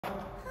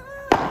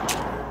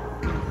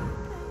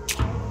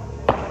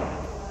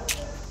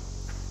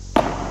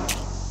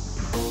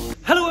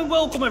Hello and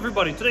welcome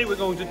everybody. Today we're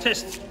going to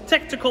test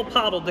Tactical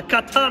Padel, the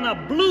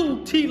Katana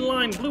Blue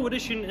T-Line Blue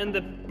Edition and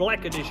the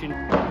Black Edition.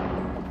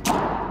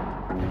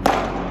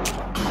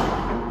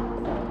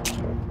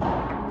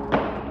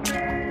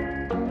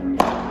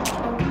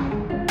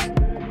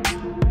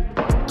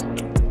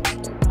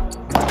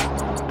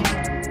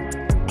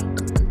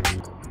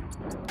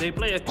 They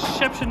play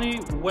exceptionally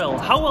well.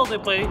 How well they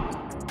play,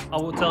 I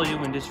will tell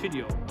you in this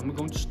video. And we're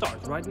going to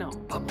start right now.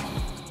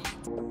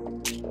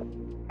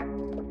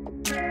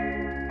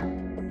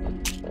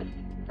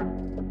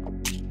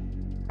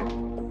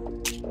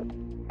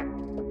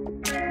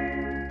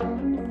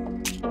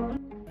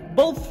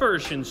 Both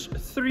versions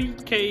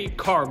 3K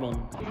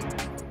carbon.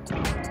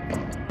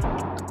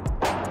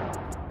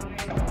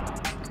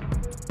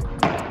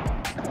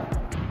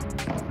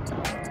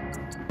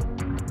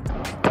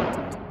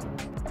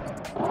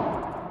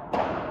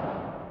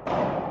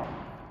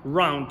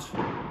 Round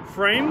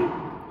frame,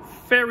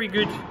 very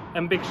good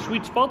and big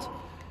sweet spot.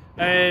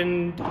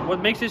 And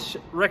what makes this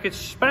racket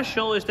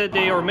special is that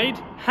they are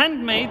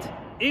handmade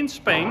in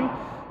Spain.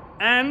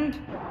 And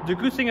the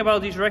good thing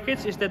about these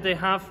rackets is that they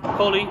have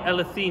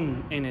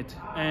polyethylene in it.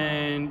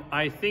 And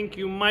I think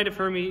you might have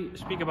heard me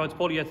speak about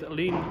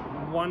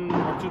polyethylene 1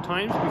 or 2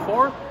 times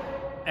before.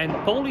 And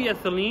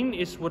polyethylene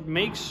is what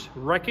makes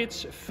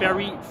rackets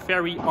very,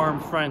 very arm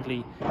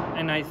friendly.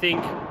 And I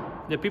think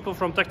the people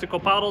from Tactical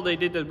Padel, they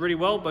did that really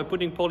well by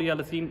putting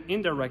polyethylene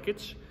in their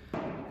rackets.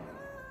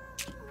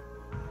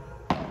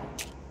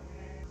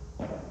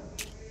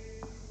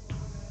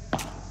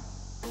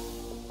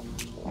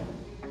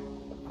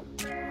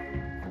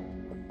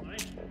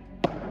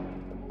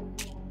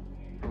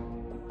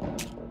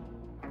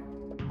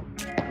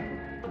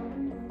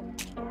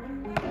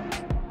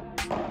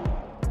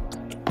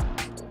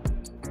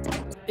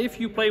 If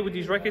you play with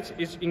these rackets,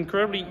 it's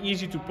incredibly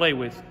easy to play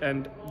with,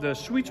 and the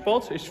sweet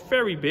spot is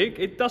very big.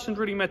 It doesn't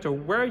really matter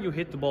where you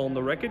hit the ball on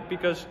the racket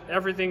because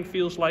everything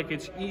feels like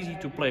it's easy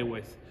to play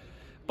with.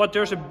 But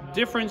there's a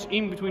difference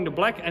in between the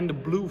black and the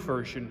blue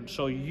version,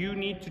 so you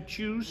need to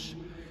choose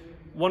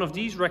one of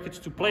these rackets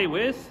to play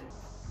with.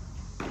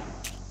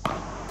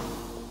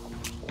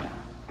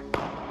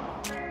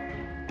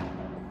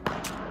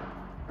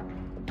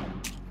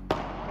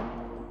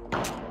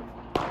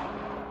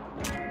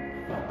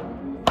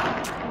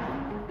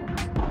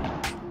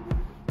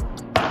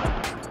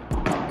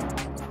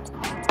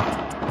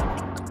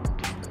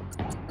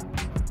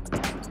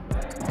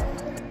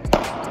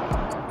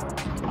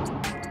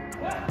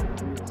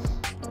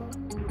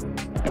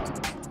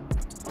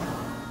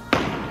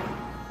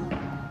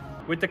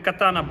 With the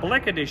Katana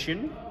Black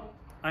Edition,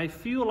 I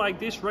feel like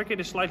this racket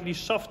is slightly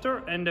softer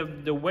and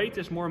the weight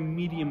is more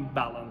medium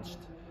balanced.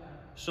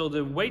 So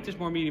the weight is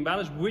more medium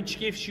balanced, which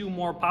gives you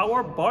more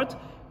power,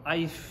 but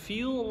I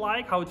feel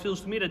like, how it feels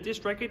to me, that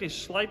this racket is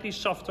slightly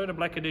softer, the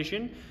Black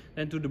Edition,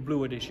 than to the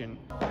Blue Edition.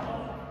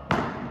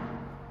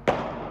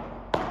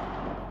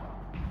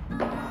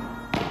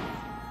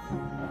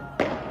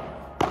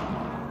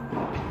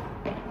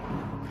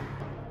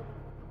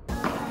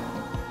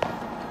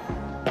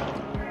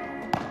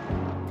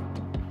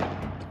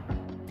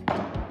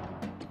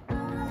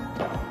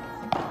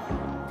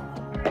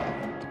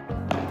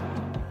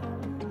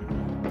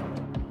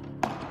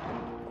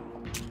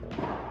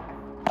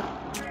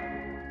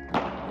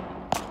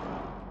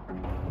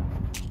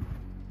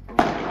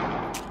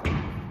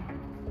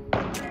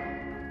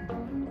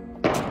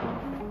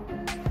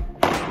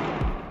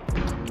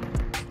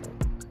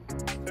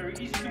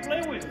 Easy to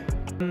play with.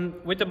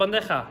 With the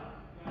bandeja,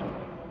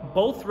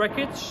 both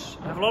rackets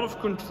have a lot of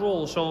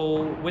control,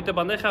 so with the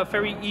bandeja,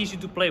 very easy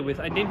to play with.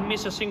 I didn't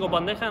miss a single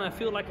bandeja and I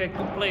feel like I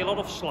could play a lot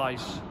of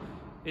slice.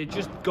 It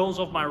just goes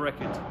off my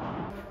racket.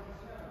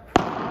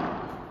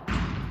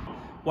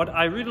 What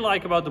I really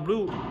like about the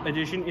Blue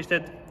Edition is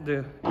that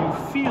you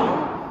feel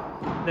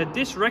that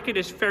this racket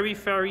is very,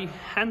 very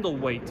handle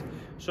weight.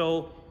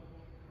 So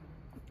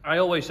I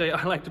always say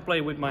I like to play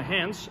with my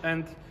hands,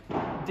 and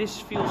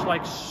this feels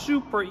like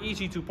super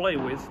easy to play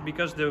with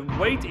because the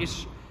weight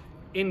is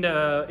in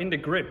the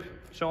grip.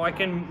 So I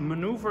can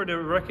maneuver the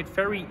racket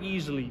very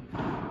easily,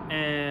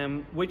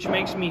 which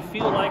makes me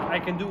feel like I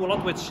can do a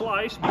lot with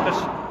slice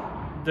because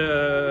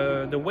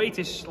the weight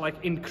is like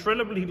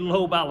incredibly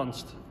low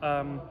balanced.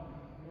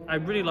 I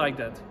really like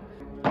that.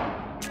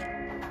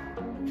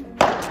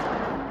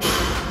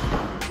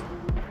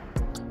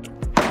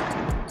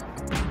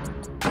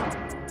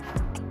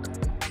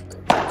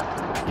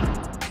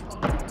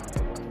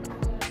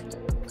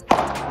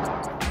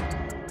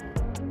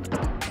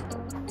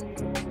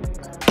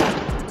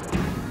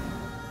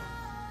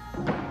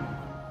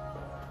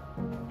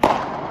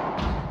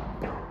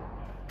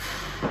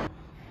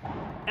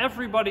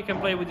 Everybody can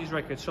play with these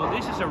rackets. So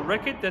this is a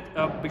racket that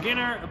a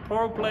beginner, a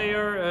pro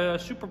player, a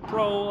super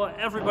pro,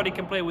 everybody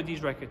can play with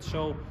these rackets.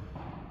 So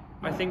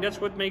I think that's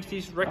what makes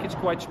these rackets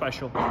quite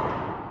special.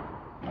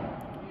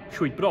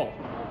 Sweet bro.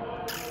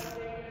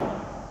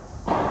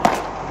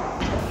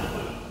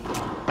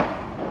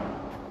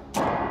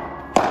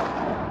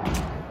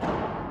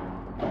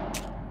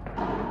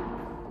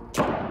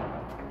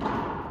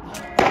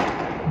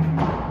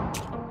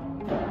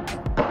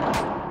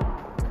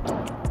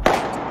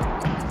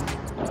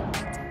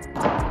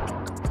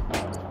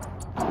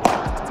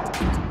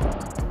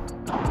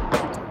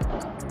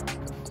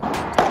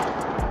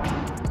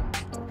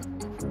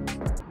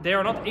 They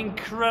are not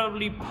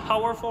incredibly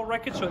powerful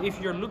rackets, so if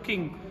you're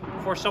looking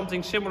for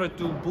something similar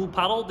to Bull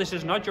Padel, this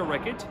is not your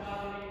racket.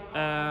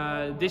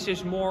 This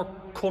is more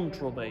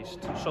control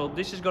based, so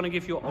this is going to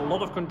give you a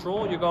lot of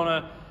control.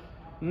 You're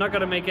not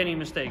gonna make any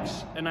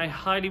mistakes, and I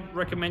highly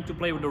recommend to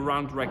play with a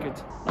round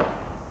racket.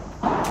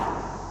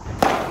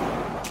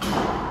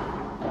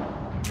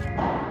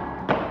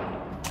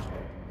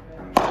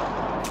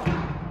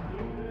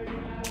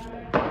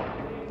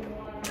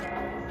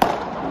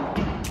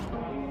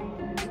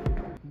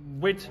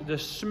 With the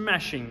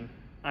smashing,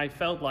 I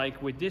felt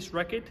like with this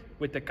racket,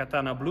 with the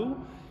Katana Blue,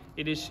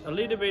 it is a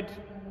little bit,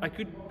 I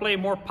could play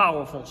more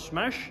powerful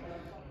smash.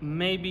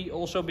 Maybe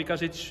also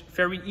because it's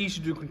very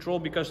easy to control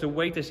because the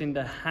weight is in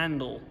the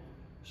handle.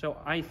 So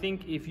I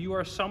think if you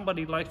are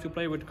somebody who likes to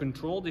play with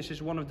control, this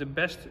is one of the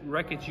best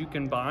rackets you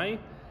can buy,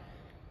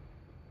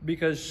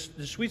 because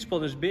the sweet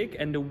spot is big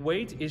and the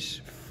weight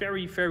is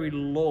very, very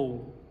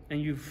low. And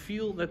you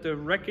feel that the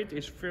racket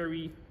is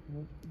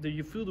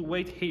you feel the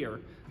weight here.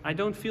 I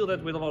don't feel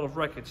that with a lot of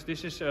rackets.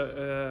 This is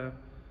a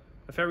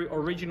very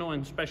original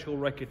and special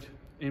racket,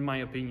 in my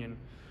opinion.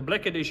 The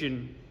Black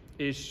Edition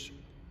is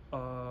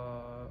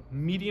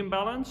medium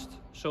balanced,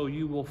 so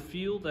you will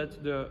feel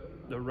that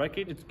the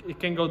racket, it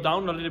can go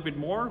down a little bit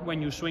more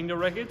when you swing the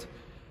racket.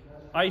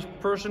 I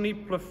personally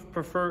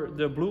prefer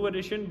the Blue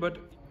Edition, but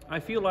I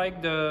feel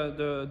like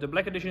the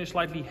Black Edition is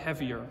slightly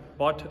heavier,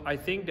 but I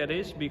think that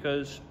is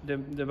because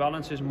the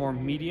balance is more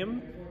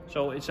medium,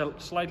 so it's a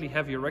slightly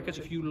heavier racket.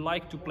 So if you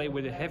like to play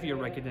with a heavier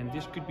racket, then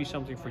this could be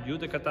something for you,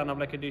 the Katana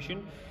Black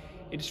Edition.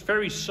 It's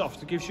very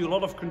soft, it gives you a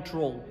lot of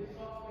control,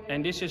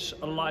 and this is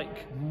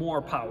like more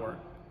power.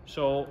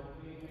 So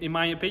in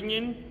my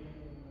opinion,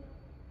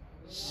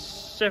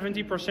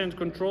 70%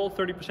 control,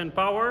 30%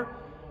 power,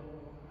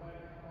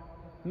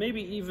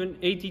 maybe even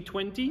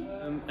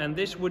 80-20, and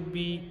this would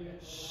be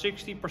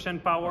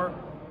 60% power,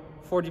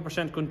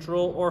 40%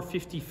 control, or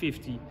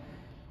 50-50.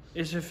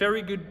 It's a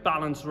very good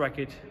balanced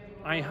racket.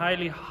 I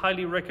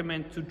highly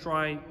recommend to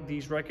try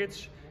these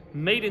rackets.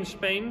 Made in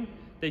Spain,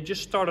 they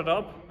just started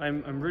up.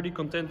 I'm really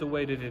content the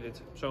way they did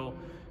it. So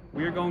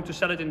we're going to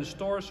sell it in the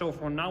store, so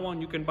from now on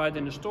you can buy it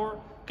in the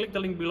store. Click the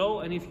link below,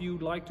 and if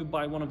you'd like to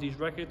buy one of these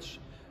rackets,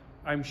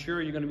 I'm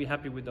sure you're going to be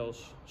happy with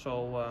those.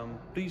 So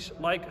please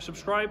like,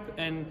 subscribe,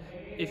 and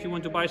if you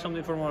want to buy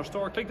something from our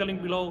store, click the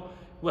link below.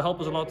 It will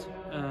help us a lot,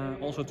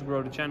 also to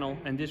grow the channel,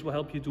 and this will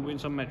help you to win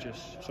some matches.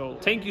 So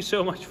thank you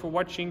so much for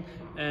watching,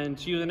 and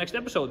see you in the next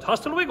episode.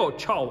 Hasta luego,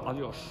 ciao,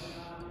 adios.